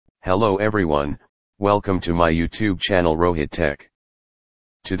Hello everyone, welcome to my YouTube channel ROHIT Tech.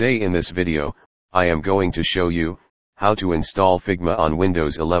 Today in this video, I am going to show you how to install Figma on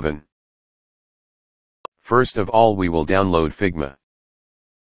Windows 11. First of all, we will download Figma.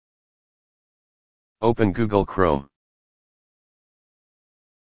 Open Google Chrome.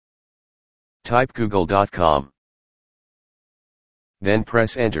 Type google.com. Then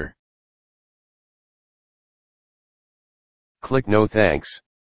press enter. Click no thanks.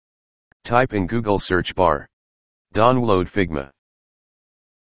 Type in Google search bar. Download Figma.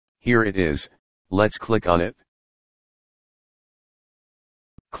 Here it is, let's click on it.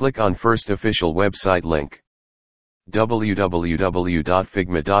 Click on first official website link.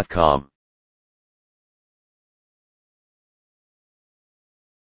 www.figma.com.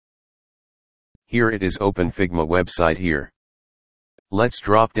 Here it is, open Figma website here. Let's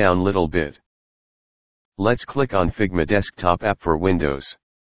drop down little bit. Let's click on Figma desktop app for Windows.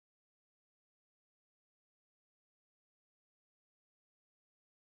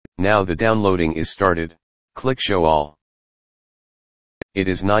 Now the downloading is started, click show all. It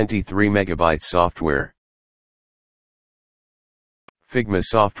is 93 megabytes software. Figma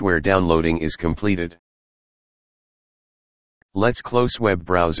software downloading is completed. Let's close web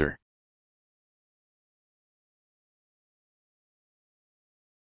browser.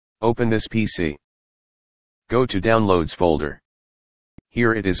 Open this PC. Go to Downloads folder.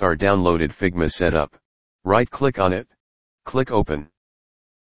 Here it is, our downloaded Figma setup. Right click on it. Click Open.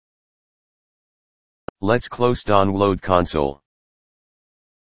 Let's close Download console.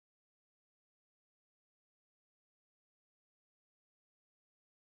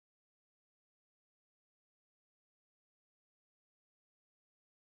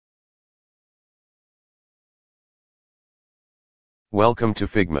 Welcome to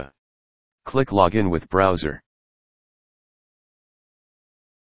Figma. Click Login with browser.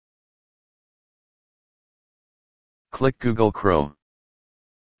 Click Google Chrome.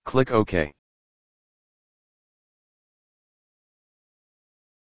 Click OK.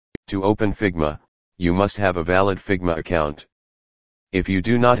 To open Figma, you must have a valid Figma account. If you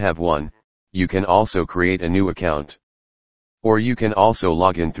do not have one, you can also create a new account. Or you can also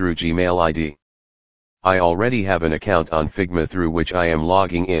log in through Gmail ID. I already have an account on Figma through which I am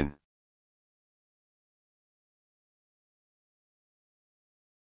logging in.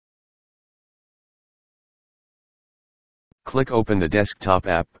 Click Open the desktop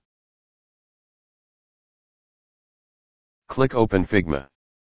app. Click Open Figma.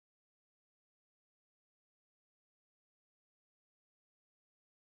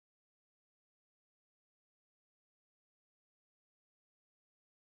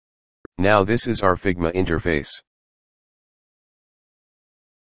 Now this is our Figma interface.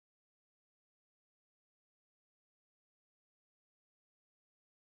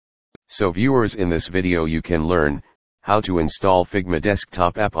 So viewers, in this video you can learn how to install Figma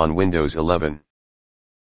desktop app on Windows 11.